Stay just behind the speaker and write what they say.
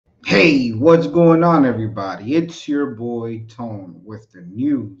Hey, what's going on, everybody? It's your boy Tone with the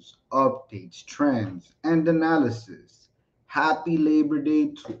news, updates, trends, and analysis. Happy Labor Day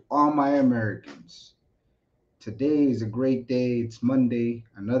to all my Americans. Today is a great day. It's Monday,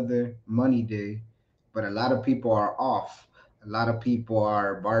 another money day, but a lot of people are off. A lot of people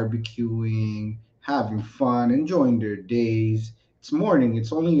are barbecuing, having fun, enjoying their days. It's morning,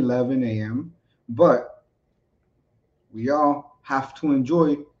 it's only 11 a.m., but we all have to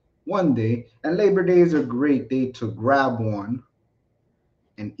enjoy one day, and Labor Day is a great day to grab one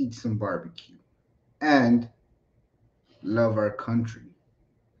and eat some barbecue and love our country.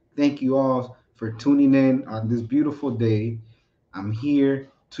 Thank you all for tuning in on this beautiful day. I'm here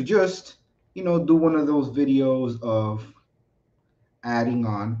to just, do one of those videos of adding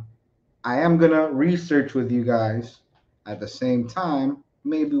on. I am gonna research with you guys at the same time.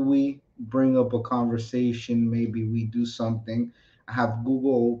 Maybe we bring up a conversation, maybe we do something. I have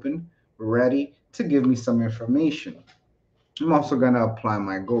Google open, ready to give me some information. I'm also gonna apply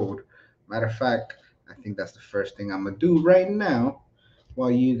my gold. Matter of fact, I think that's the first thing I'm gonna do right now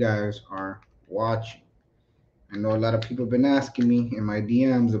while you guys are watching. I know a lot of people have been asking me in my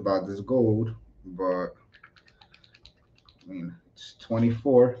DMs about this gold, but it's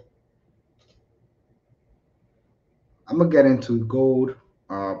 24. I'm gonna get into gold,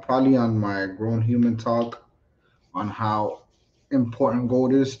 probably on my grown human talk on how important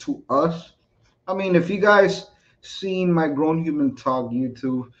gold is to us. If you guys seen my grown human talk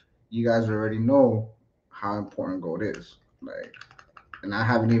YouTube, you guys already know how important gold is. And I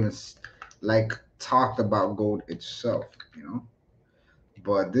haven't even like talked about gold itself.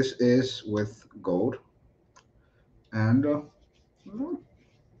 But this is with gold, and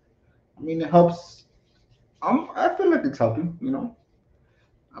it helps. I feel like it's helping.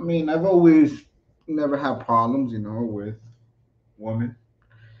 I've always never had problems, with women,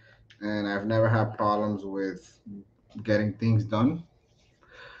 and I've never had problems with getting things done.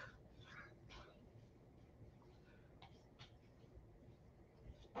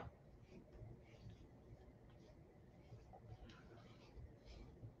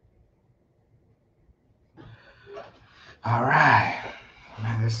 All right,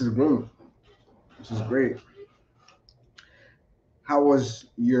 man, this is great. This is great. How was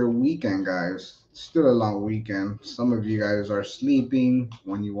your weekend, guys? Still a long weekend. Some of you guys are sleeping.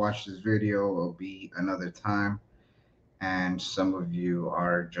 When you watch this video, it'll be another time. And some of you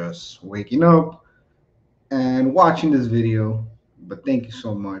are just waking up and watching this video. But thank you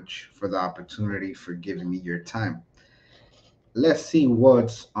so much for the opportunity for giving me your time. Let's see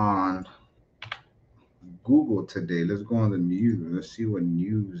what's on Google today. Let's go on the news. Let's see what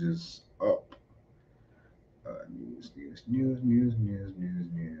news is up. News.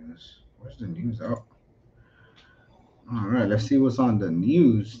 Where's the news up? All right, let's see what's on the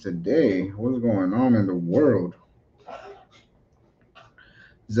news today. What's going on in the world?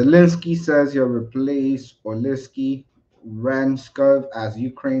 Zelensky says he'll replace Oleksiy Ranskov as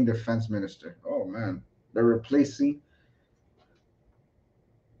Ukraine defense minister. Oh man, they're replacing.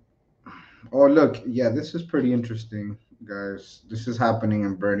 Oh look, yeah, this is pretty interesting, guys. This is happening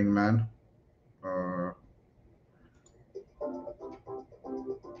in Burning Man. Uh,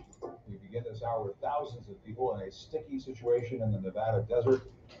 We begin this hour with thousands of people in a sticky situation in the Nevada desert.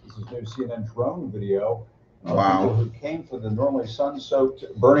 This is new CNN drone video of people wow. who came for the normally sun-soaked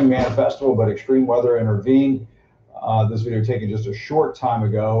Burning Man festival, but extreme weather intervened. This video taken just a short time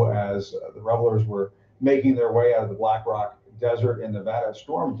ago as the revelers were making their way out of the Black Rock Desert in Nevada. A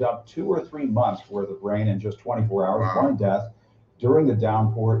storm dumped 2 or 3 months worth of rain in just 24 hours. Wow. One death during the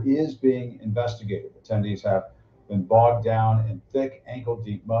downpour is being investigated. Attendees have been bogged down in thick,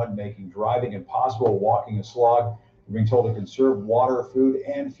 ankle-deep mud, making driving impossible, walking a slog. They're being told to conserve water, food,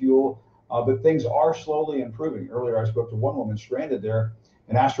 and fuel, but things are slowly improving. Earlier, I spoke to one woman stranded there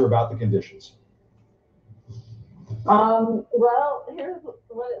and asked her about the conditions. Well, here's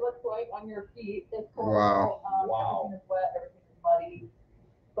what it looks like on your feet. It's Wow. horrible. Everything is wet, everything is muddy.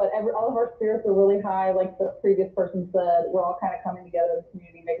 But all of our spirits are really high. Like the previous person said, we're all kind of coming together as a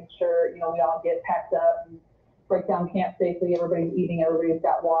community, making sure, we all get packed up and break down camp safely. Everybody's eating, everybody's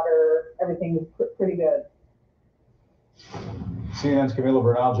got water, everything is pretty good. CNN's Camila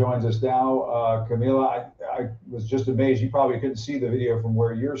Bernal joins us now. Camila, I was just amazed. You probably couldn't see the video from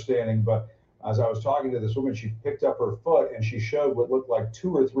where you're standing, but as I was talking to this woman, she picked up her foot and she showed what looked like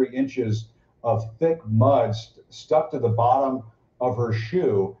 2 or 3 inches of thick mud stuck to the bottom of her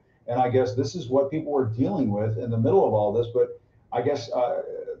shoe. And I guess this is what people were dealing with in the middle of all this. But I guess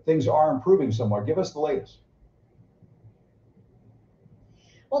things are improving somewhat. Give us the latest.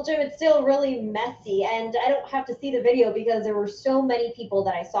 Well, Jim, it's still really messy, and I don't have to see the video because there were so many people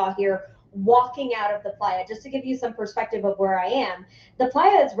that I saw here walking out of the playa. Just to give you some perspective of where I am, the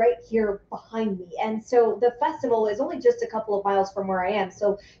playa is right here behind me, and so the festival is only just a couple of miles from where I am.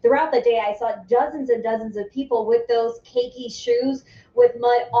 So throughout the day, I saw dozens and dozens of people with those cakey shoes with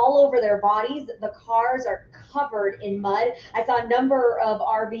mud all over their bodies. The cars are covered in mud. I saw a number of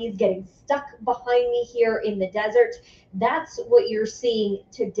RVs getting stuck behind me here in the desert. That's what you're seeing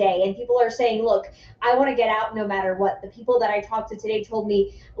today. And people are saying, look, I want to get out no matter what. The people that I talked to today told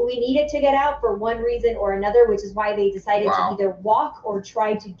me we needed to get out for one reason or another, which is why they decided to Wow. either walk or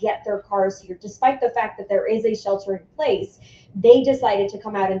try to get their cars here. Despite the fact that there is a shelter in place, they decided to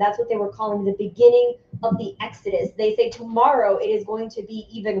come out, and that's what they were calling the beginning of the exodus. They say tomorrow it is going to be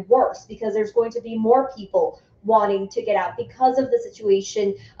even worse because there's going to be more people wanting to get out because of the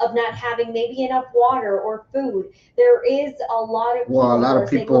situation of not having maybe enough water or food. There is a lot of Well, a people who lot are of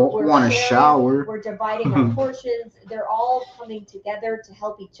saying, look, people we're want to sharing, shower. we're dividing our portions. They're all coming together to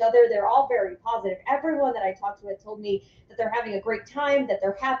help each other. They're all very positive. Everyone that I talked to had told me that they're having a great time, that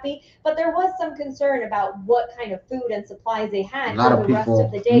they're happy, but there was some concern about what kind of food and supplies they A had lot for of the rest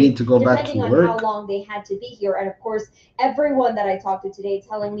of people the need day, to go back to depending on how work. long they had to be here. And of course, everyone that I talked to today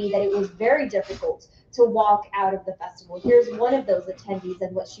telling me that it was very difficult to walk out of the festival. Here's one of those attendees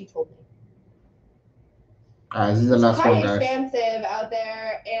and what she told me. This is the It's last one, quite guys. expansive out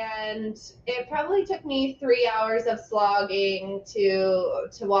there, and it probably took me 3 hours of slogging to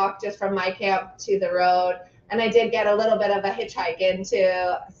walk just from my camp to the road. And I did get a little bit of a hitchhike in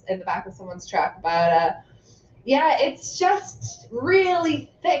the back of someone's truck, but yeah, it's just really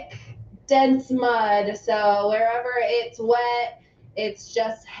thick, dense mud. So wherever it's wet, it's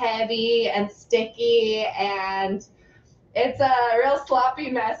just heavy and sticky, and it's a real sloppy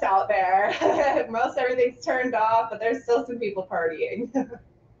mess out there. Most everything's turned off, but there's still some people partying.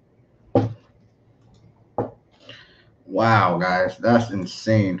 Wow, guys, that's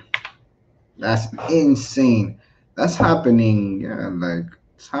insane. That's insane. That's happening. Yeah, like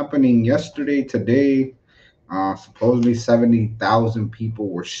it's happening yesterday, today. Supposedly 70,000 people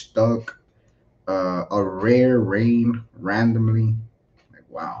were stuck. A rare rain randomly. Like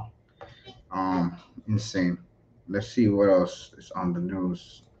wow. Um, insane. Let's see what else is on the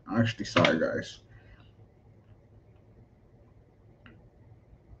news. Actually, sorry guys.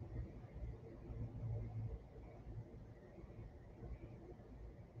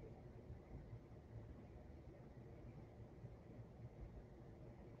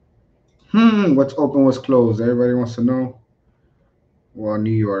 What's open, what's closed? Everybody wants to know. Well,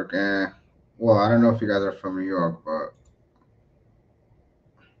 New York, well, I don't know if you guys are from New York, but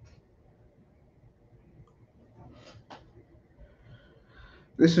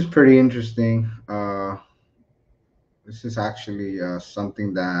this is pretty interesting. This is actually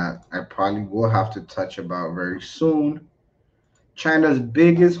something that I probably will have to touch about very soon. China's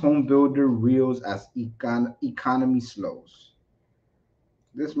biggest home builder reels as economy slows.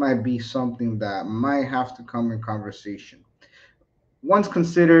 This might be something that might have to come in conversation. Once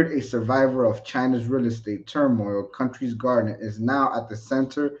considered a survivor of China's real estate turmoil, Country's Garden is now at the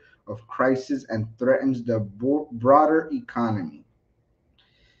center of crisis and threatens the broader economy.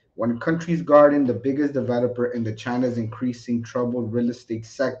 When Country's Garden, the biggest developer in the China's increasing troubled real estate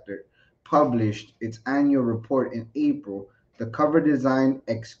sector, published its annual report in April, the cover design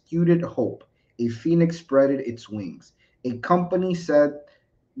exuded hope. A phoenix spreaded its wings. A company said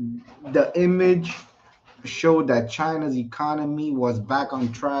the image showed that China's economy was back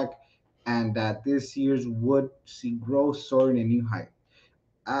on track and that this year's would see growth soaring a new height.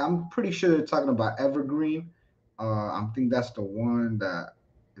 I'm pretty sure they're talking about Evergreen. I think that's the one that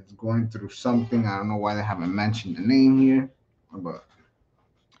is going through something. I don't know why they haven't mentioned the name here, but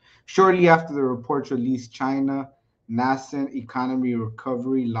shortly after the reports released, China nascent economy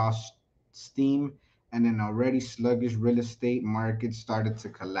recovery lost steam, and an already sluggish real estate market started to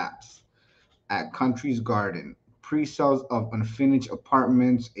collapse. At Country's Garden, pre-sales of unfinished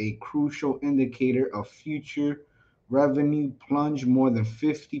apartments, a crucial indicator of future revenue, plunged more than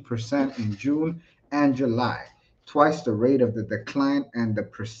 50% in June and July, twice the rate of the decline in the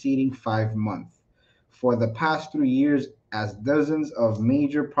preceding 5 months. For the past 3 years, as dozens of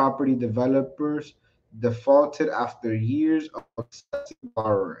major property developers defaulted after years of excessive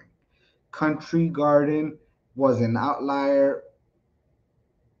borrowing. Country Garden was an outlier,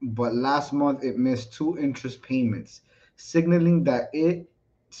 but last month it missed two interest payments, signaling that it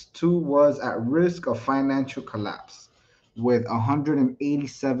too was at risk of financial collapse, with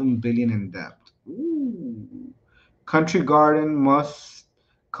 187 billion in debt. Ooh. Country Garden must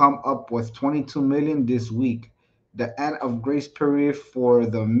come up with 22 million this week, the end of grace period for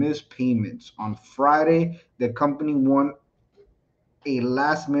the missed payments. On Friday, the company won a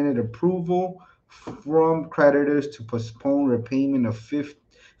last minute approval from creditors to postpone repayment of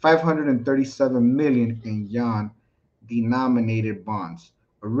 537 million in yuan denominated bonds,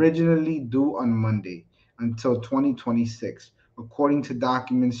 originally due on Monday, until 2026, according to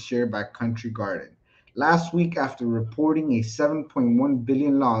documents shared by Country Garden. Last week, after reporting a 7.1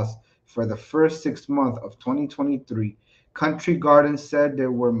 billion loss for the first 6 months of 2023, Country Garden said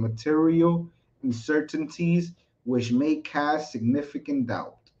there were material uncertainties which may cast significant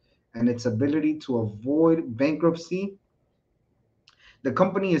doubt and its ability to avoid bankruptcy. The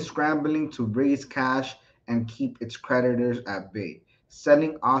company is scrambling to raise cash and keep its creditors at bay,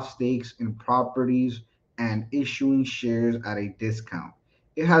 selling off stakes in properties and issuing shares at a discount.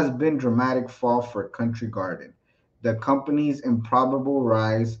 It has been dramatic fall for Country Garden. The company's improbable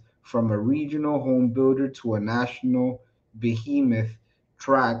rise from a regional home builder to a national behemoth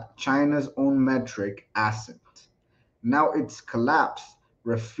tracked China's own metric asset. Now its collapse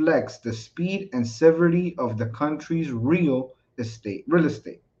reflects the speed and severity of the country's real estate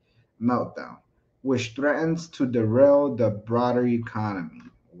meltdown, which threatens to derail the broader economy.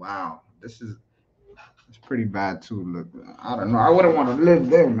 Wow, this is it's pretty bad too. Look, I don't know. I wouldn't want to live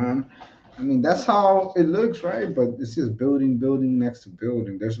there, man. I mean, that's how it looks, right? But it's just building, building next to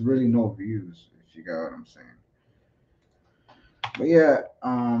building. There's really no views, if you got what I'm saying. But yeah,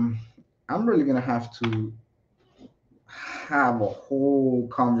 I'm really gonna have to have a whole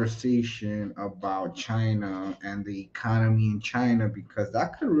conversation about China and the economy in China because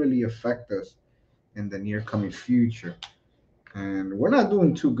that could really affect us in the near coming future. And we're not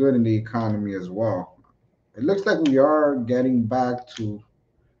doing too good in the economy as well. It looks like we are getting back to,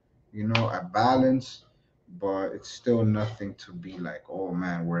 a balance, but it's still nothing to be like, oh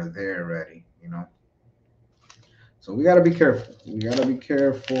man, we're there already. So we got to be careful. We got to be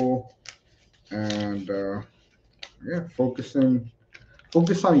careful and, yeah, focus on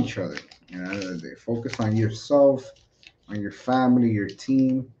each other. At the end of the day, focus on yourself, on your family, your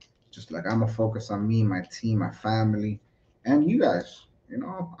team. Just like I'm gonna focus on me, my team, my family, and you guys.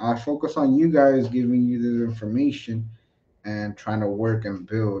 I focus on you guys, giving you this information and trying to work and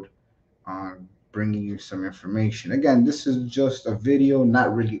build on bringing you some information. Again, this is just a video,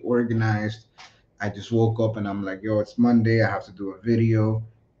 not really organized. I just woke up and I'm like, yo, it's Monday. I have to do a video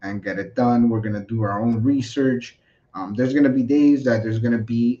and get it done. We're gonna do our own research. There's gonna be days that there's gonna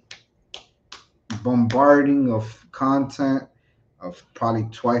be bombarding of content of probably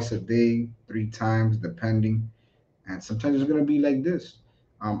twice a day, 3 times, depending. And sometimes it's gonna be like this.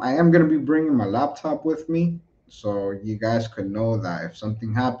 I am gonna be bringing my laptop with me, so you guys could know that if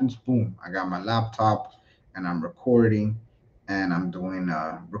something happens, boom, I got my laptop and I'm recording, and I'm doing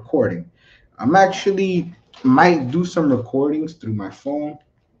recording. I'm actually might do some recordings through my phone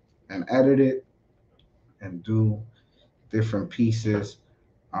and edit it and do different pieces.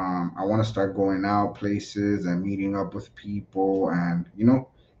 I want to start going out places and meeting up with people and,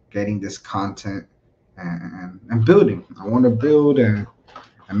 getting this content and building. I want to build and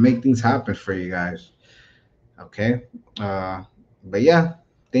make things happen for you guys. Okay. Uh, but yeah,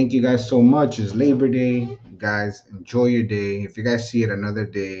 thank you guys so much. It's Labor Day. You guys enjoy your day. If you guys see it another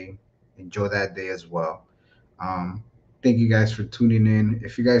day, enjoy that day as well. Um, Thank you guys for tuning in.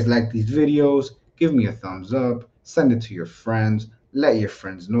 If you guys like these videos, give me a thumbs up, send it to your friends, let your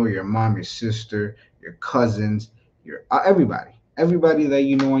friends know, your mom, your sister, your cousins, your everybody that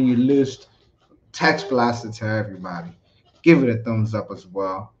you know on your list. Text blast it to everybody. Give it a thumbs up as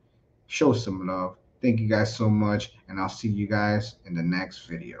well. Show some love. Thank you guys so much, and I'll see you guys in the next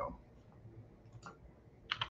video.